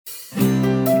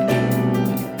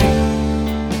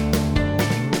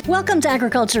Welcome to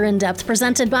Agriculture in Depth,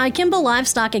 presented by Kimball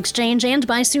Livestock Exchange and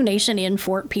by Sioux Nation in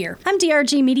Fort Pierre. I'm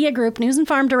DRG Media Group News and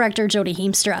Farm Director Jodie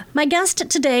Heemstra. My guest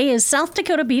today is South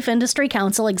Dakota Beef Industry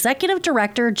Council Executive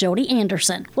Director Jodie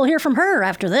Anderson. We'll hear from her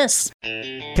after this.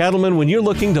 Cattlemen, when you're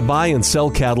looking to buy and sell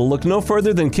cattle, look no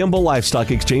further than Kimball Livestock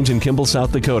Exchange in Kimball,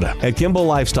 South Dakota. At Kimball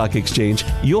Livestock Exchange,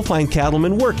 you'll find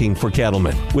cattlemen working for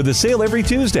cattlemen, with a sale every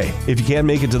Tuesday. If you can't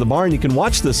make it to the barn, you can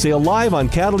watch the sale live on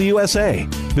Cattle USA.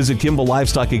 Visit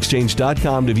KimballLivestockExchange.com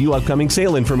to view upcoming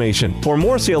sale information. For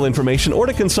more sale information or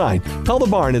to consign, call the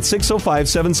barn at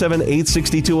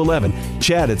 605-778-6211,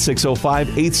 Chad at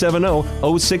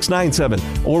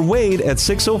 605-870-0697, or Wade at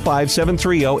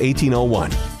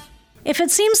 605-730-1801. If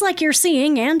it seems like you're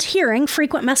seeing and hearing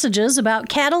frequent messages about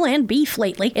cattle and beef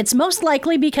lately, it's most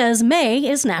likely because May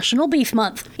is National Beef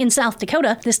Month. In South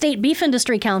Dakota, the State Beef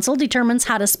Industry Council determines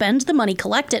how to spend the money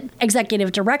collected.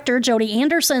 Executive Director Jodie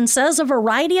Anderson says a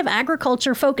variety of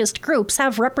agriculture-focused groups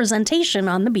have representation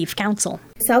on the Beef Council.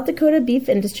 South Dakota Beef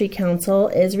Industry Council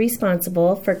is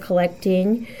responsible for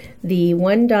collecting the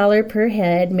 $1 per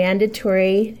head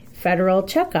mandatory federal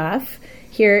checkoff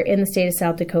here in the state of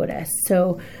South Dakota.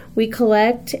 So we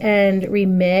collect and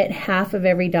remit half of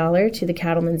every dollar to the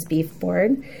Cattlemen's Beef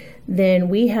Board. Then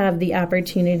we have the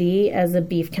opportunity as a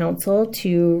beef council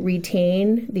to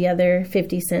retain the other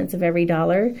 50 cents of every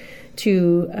dollar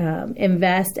to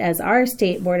invest as our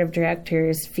state board of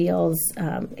directors feels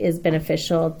is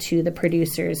beneficial to the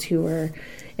producers who are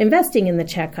investing in the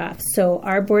checkoff. So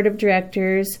our board of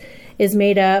directors is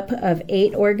made up of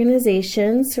 8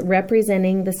 organizations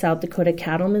representing the South Dakota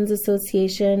Cattlemen's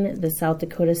Association, the South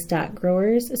Dakota Stock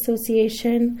Growers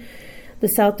Association, the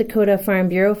South Dakota Farm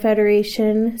Bureau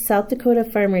Federation, South Dakota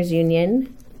Farmers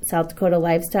Union, South Dakota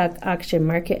Livestock Auction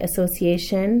Market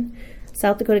Association,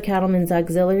 South Dakota Cattlemen's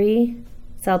Auxiliary,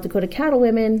 South Dakota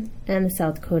Cattlewomen, and the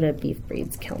South Dakota Beef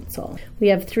Breeds Council. We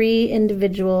have 3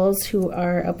 individuals who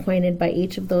are appointed by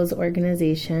each of those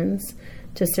organizations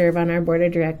to serve on our board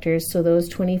of directors. So those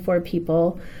 24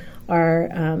 people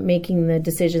are making the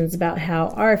decisions about how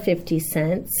our 50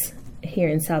 cents here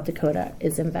in South Dakota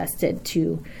is invested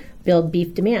to build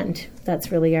beef demand.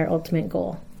 That's really our ultimate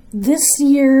goal. This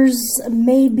year's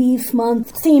May Beef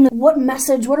Month theme, what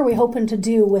are we hoping to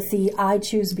do with the I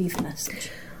Choose Beef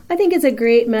message? I think it's a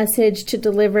great message to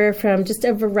deliver from just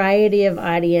a variety of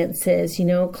audiences. You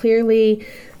know, clearly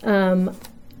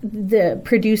the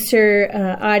producer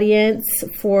audience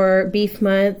for Beef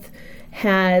Month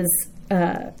has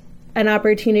an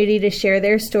opportunity to share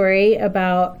their story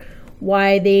about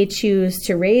why they choose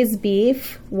to raise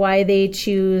beef, why they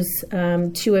choose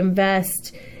to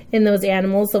invest in those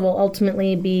animals that will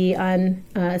ultimately be on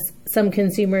some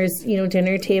consumers'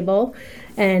 dinner table.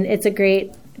 And it's a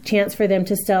great chance for them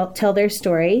to tell their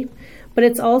story. But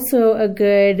it's also a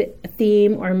good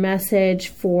theme or message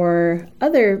for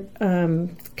other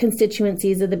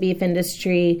constituencies of the beef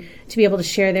industry to be able to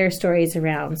share their stories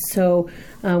around. So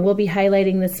we'll be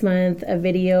highlighting this month a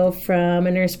video from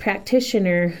a nurse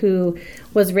practitioner who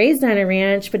was raised on a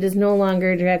ranch but is no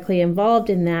longer directly involved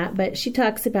in that. But she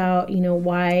talks about,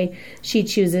 why she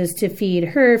chooses to feed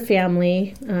her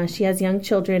family. She has young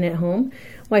children at home.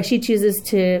 Why she chooses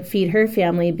to feed her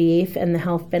family beef and the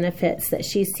health benefits that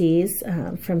she sees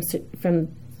from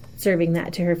serving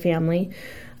that to her family.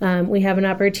 We have an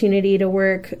opportunity to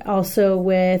work also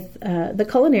with the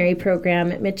culinary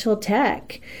program at Mitchell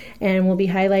Tech, and we'll be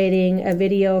highlighting a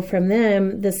video from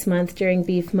them this month during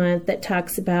Beef Month that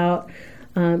talks about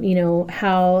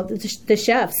how the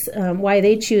chefs, why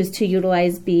they choose to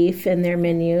utilize beef in their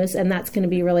menus, and that's going to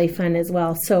be really fun as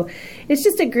well. So it's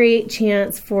just a great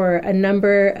chance for a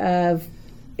number of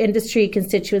industry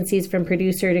constituencies from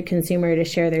producer to consumer to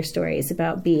share their stories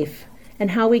about beef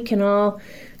and how we can all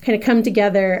kind of come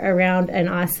together around an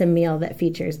awesome meal that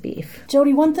features beef.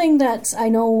 Jodie, one thing that I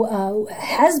know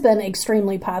has been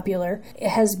extremely popular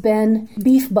has been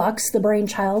Beef Bucks, the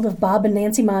brainchild of Bob and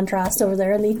Nancy Montross over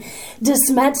there in the De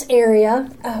Smet area.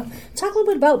 Talk a little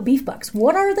bit about Beef Bucks.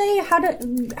 What are they? How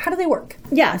do they work?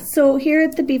 Yeah, so here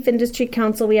at the Beef Industry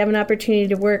Council, we have an opportunity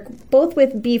to work both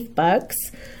with Beef Bucks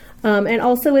and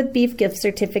also with beef gift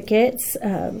certificates.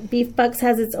 Beef Bucks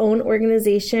has its own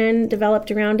organization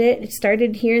developed around it. It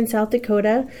started here in South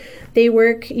Dakota.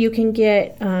 You can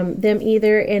get them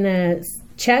either in a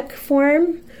check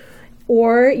form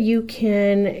or you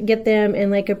can get them in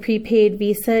like a prepaid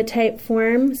Visa type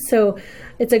form. So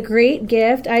it's a great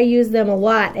gift. I use them a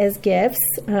lot as gifts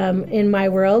in my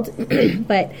world,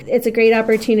 but it's a great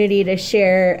opportunity to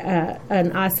share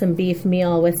an awesome beef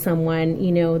meal with someone.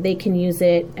 You know, they can use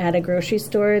it at a grocery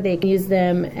store. They can use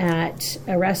them at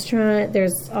a restaurant.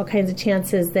 There's all kinds of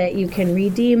chances that you can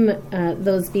redeem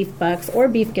those beef bucks or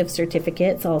beef gift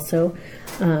certificates also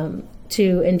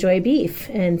to enjoy beef.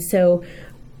 And so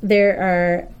there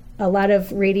are a lot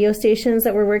of radio stations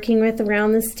that we're working with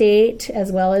around the state,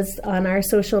 as well as on our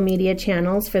social media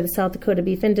channels for the South Dakota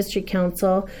Beef Industry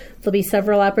Council. There'll be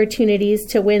several opportunities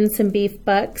to win some beef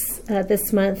bucks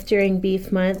this month during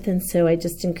Beef Month, and so I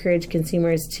just encourage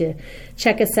consumers to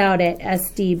check us out at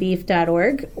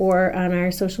sdbeef.org or on our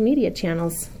social media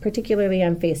channels, particularly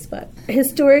on Facebook.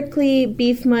 Historically,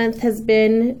 Beef Month has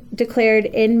been declared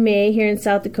in May here in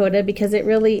South Dakota because it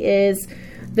really is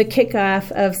the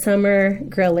kickoff of summer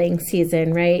grilling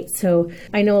season, right? So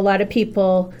I know a lot of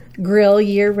people grill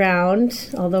year round,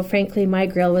 although frankly my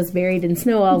grill was buried in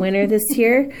snow all winter this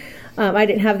year. I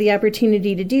didn't have the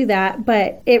opportunity to do that,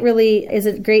 but it really is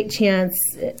a great chance.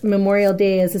 Memorial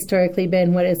Day has historically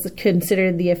been what is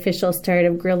considered the official start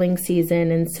of grilling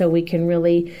season, and so we can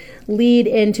really lead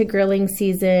into grilling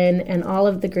season and all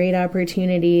of the great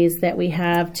opportunities that we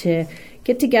have to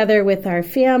get together with our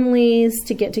families,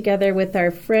 to get together with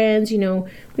our friends. You know,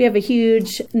 we have a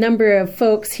huge number of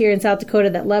folks here in South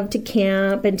Dakota that love to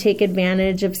camp and take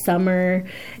advantage of summer.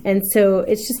 And so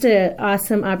it's just an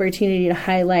awesome opportunity to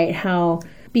highlight how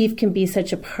beef can be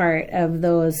such a part of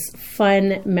those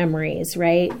fun memories,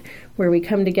 right? Where we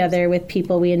come together with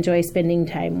people we enjoy spending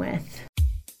time with.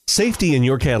 Safety in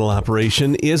your cattle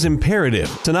operation is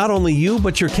imperative to not only you,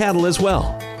 but your cattle as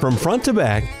well. From front to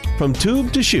back, from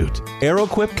tube to chute,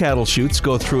 Aeroquip cattle chutes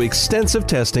go through extensive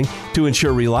testing to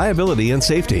ensure reliability and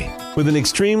safety. With an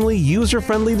extremely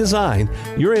user-friendly design,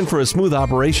 you're in for a smooth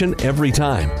operation every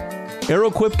time.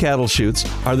 Aeroquip cattle chutes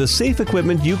are the safe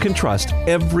equipment you can trust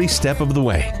every step of the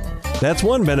way. That's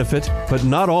one benefit, but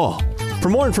not all. For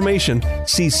more information,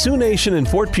 see Sioux Nation in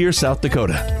Fort Pierce, South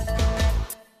Dakota.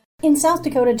 In South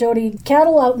Dakota, Jodie,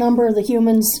 cattle outnumber the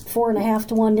humans 4.5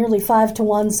 to 1, nearly 5 to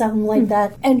 1, something like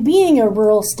that. And being a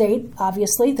rural state,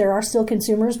 obviously, there are still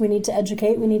consumers we need to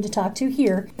educate, we need to talk to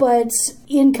here. But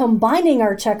in combining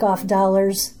our checkoff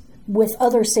dollars with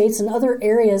other states and other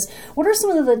areas, what are some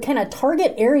of the kind of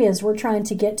target areas we're trying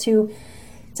to get to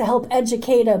help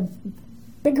educate a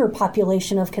bigger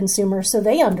population of consumers so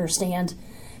they understand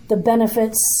the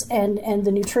benefits and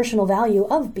the nutritional value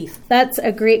of beef? That's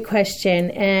a great question,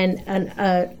 and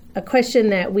a question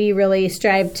that we really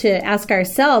strive to ask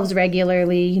ourselves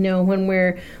regularly, you know, when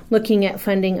we're looking at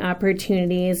funding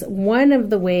opportunities. One of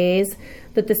the ways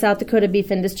that the South Dakota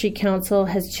Beef Industry Council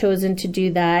has chosen to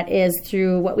do that is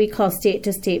through what we call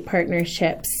state-to-state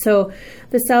partnerships. So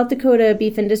the South Dakota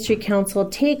Beef Industry Council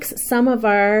takes some of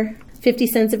our 50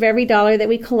 cents of every dollar that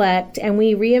we collect and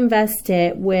we reinvest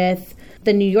it with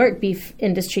the New York Beef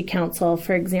Industry Council,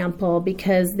 for example,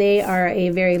 because they are a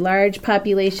very large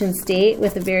population state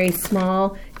with a very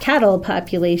small cattle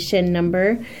population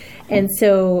number. And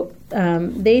so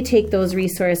they take those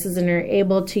resources and are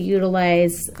able to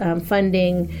utilize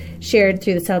funding shared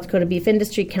through the South Dakota Beef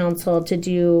Industry Council to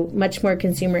do much more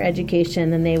consumer education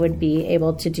than they would be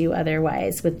able to do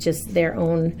otherwise with just their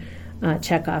own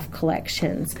checkoff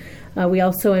collections. We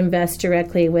also invest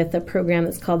directly with a program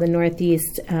that's called the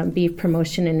Northeast Beef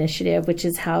Promotion Initiative, which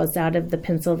is housed out of the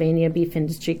Pennsylvania Beef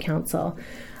Industry Council.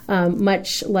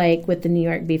 Much like with the New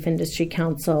York Beef Industry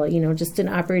Council, you know, just an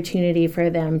opportunity for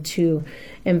them to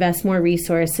invest more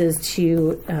resources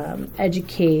to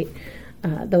educate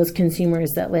those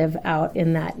consumers that live out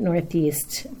in that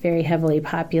Northeast, very heavily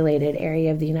populated area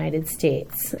of the United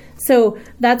States. So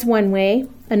that's one way.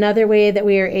 Another way that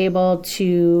we are able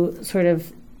to sort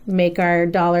of make our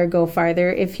dollar go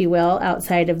farther, if you will,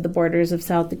 outside of the borders of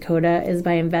South Dakota is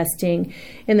by investing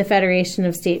in the Federation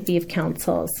of State Beef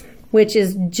Councils, which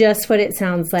is just what it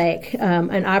sounds like,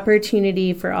 an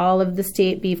opportunity for all of the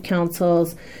state beef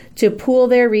councils to pool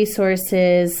their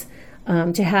resources,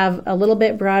 to have a little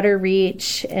bit broader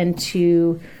reach, and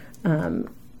to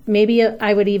maybe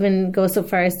I would even go so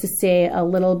far as to say a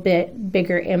little bit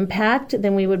bigger impact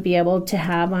than we would be able to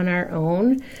have on our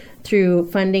own through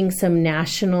funding some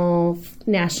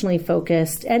nationally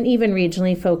focused and even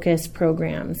regionally focused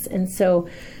programs. And so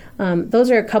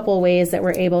those are a couple ways that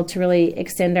we're able to really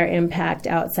extend our impact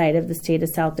outside of the state of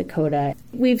South Dakota.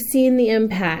 We've seen the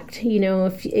impact, you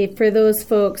know, if for those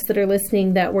folks that are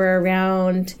listening that were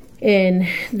around in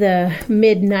the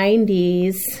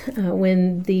mid-90s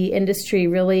when the industry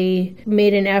really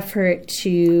made an effort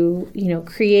to,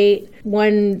 create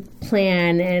one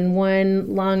plan and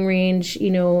one long-range,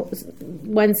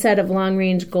 one set of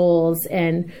long-range goals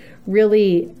and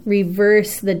really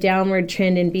reverse the downward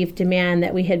trend in beef demand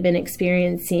that we had been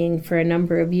experiencing for a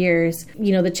number of years.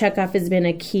 The checkoff has been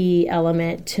a key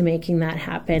element to making that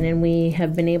happen, and we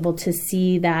have been able to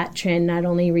see that trend not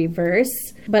only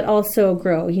reverse, but also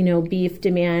grow. Beef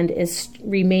demand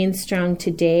remains strong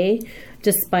today,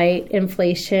 despite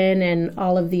inflation and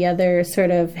all of the other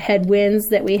sort of headwinds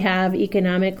that we have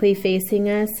economically facing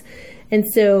us. And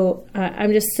so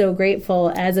I'm just so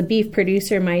grateful as a beef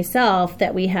producer myself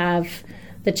that we have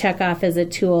the checkoff as a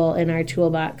tool in our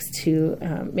toolbox to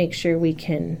make sure we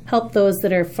can help those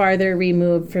that are farther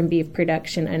removed from beef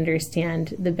production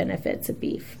understand the benefits of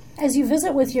beef. As you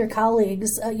visit with your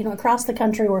colleagues, across the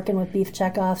country working with beef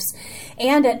checkoffs,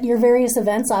 and at your various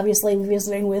events, obviously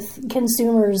visiting with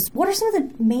consumers, what are some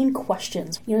of the main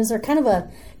questions? Is there kind of a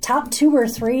top 2 or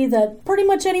 3 that pretty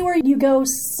much anywhere you go,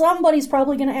 somebody's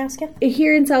probably going to ask you?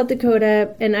 Here in South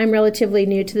Dakota, and I'm relatively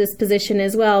new to this position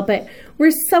as well, but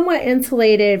we're somewhat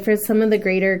insulated for some of the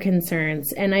greater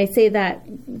concerns. And I say that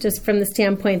just from the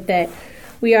standpoint that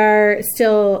we are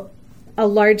still a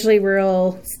largely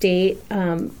rural state.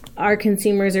 Our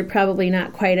consumers are probably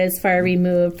not quite as far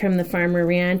removed from the farmer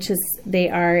ranch as they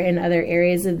are in other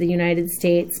areas of the United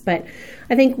States. But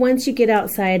I think once you get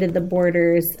outside of the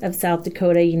borders of South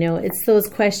Dakota, it's those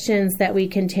questions that we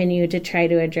continue to try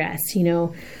to address.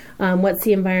 What's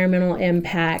the environmental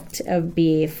impact of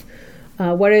beef?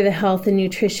 What are the health and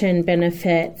nutrition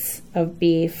benefits of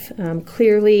beef?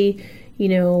 Clearly,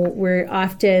 we're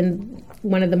often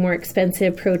one of the more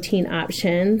expensive protein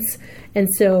options. And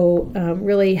so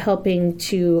really helping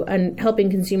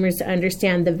consumers to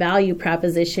understand the value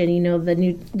proposition,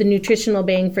 the nutritional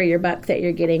bang for your buck that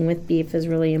you're getting with beef is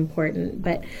really important.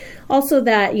 But also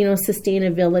that,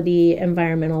 sustainability,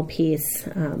 environmental piece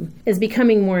is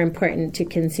becoming more important to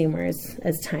consumers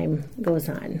as time goes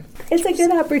on. It's a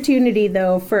good opportunity,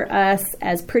 though, for us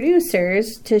as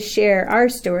producers to share our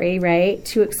story, right?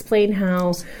 To explain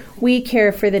how we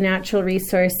care for the natural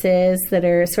resources that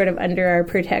are sort of under our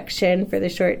protection for the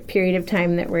short period of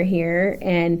time that we're here,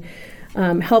 and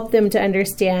help them to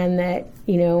understand that,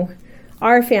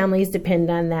 our families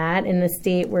depend on that. In a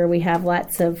state where we have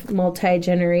lots of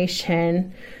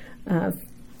multi-generation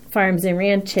farms and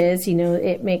ranches,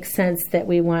 it makes sense that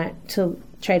we want to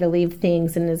try to leave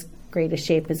things in as great a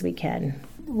shape as we can.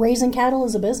 Raising cattle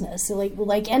is a business.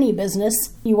 Like any business,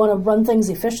 you want to run things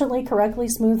efficiently, correctly,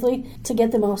 smoothly to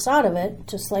get the most out of it.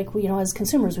 Just like as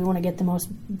consumers, we want to get the most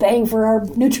bang for our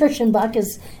nutrition buck,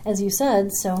 as you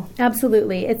said. So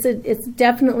absolutely, it's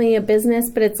definitely a business,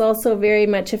 but it's also very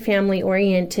much a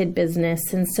family-oriented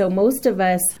business. And so most of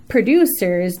us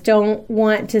producers don't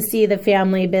want to see the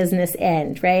family business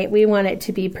end, right? We want it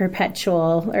to be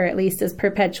perpetual, or at least as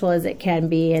perpetual as it can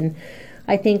be. And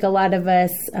I think a lot of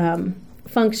us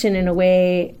function in a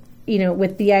way,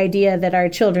 with the idea that our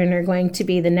children are going to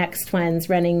be the next ones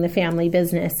running the family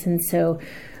business. And so,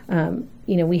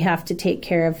 we have to take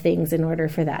care of things in order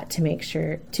for that to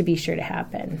be sure to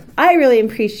happen. I really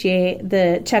appreciate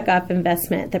the checkoff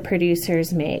investment that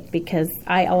producers make, because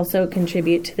I also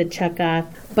contribute to the checkoff,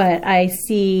 but I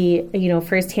see,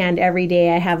 firsthand every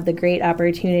day I have the great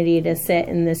opportunity to sit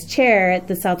in this chair at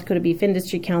the South Dakota Beef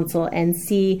Industry Council and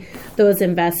see those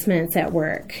investments at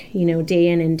work, day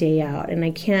in and day out. And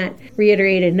I can't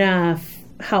reiterate enough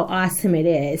how awesome it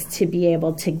is to be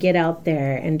able to get out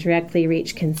there and directly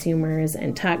reach consumers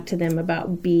and talk to them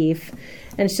about beef.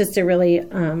 And it's just a really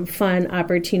fun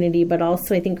opportunity, but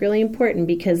also I think really important,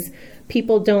 because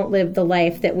people don't live the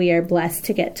life that we are blessed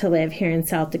to get to live here in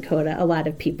South Dakota, a lot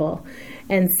of people.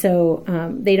 And so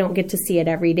they don't get to see it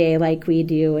every day like we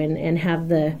do and have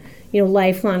the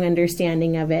lifelong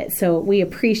understanding of it. So we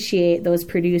appreciate those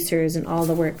producers and all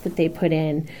the work that they put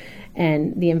in,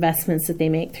 and the investments that they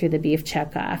make through the beef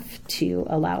checkoff to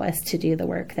allow us to do the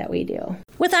work that we do.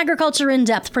 With Agriculture in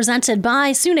Depth, presented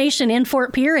by Sioux Nation in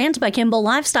Fort Pierre and by Kimball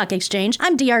Livestock Exchange,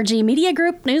 I'm DRG Media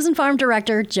Group News and Farm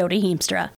Director Jodie Heemstra.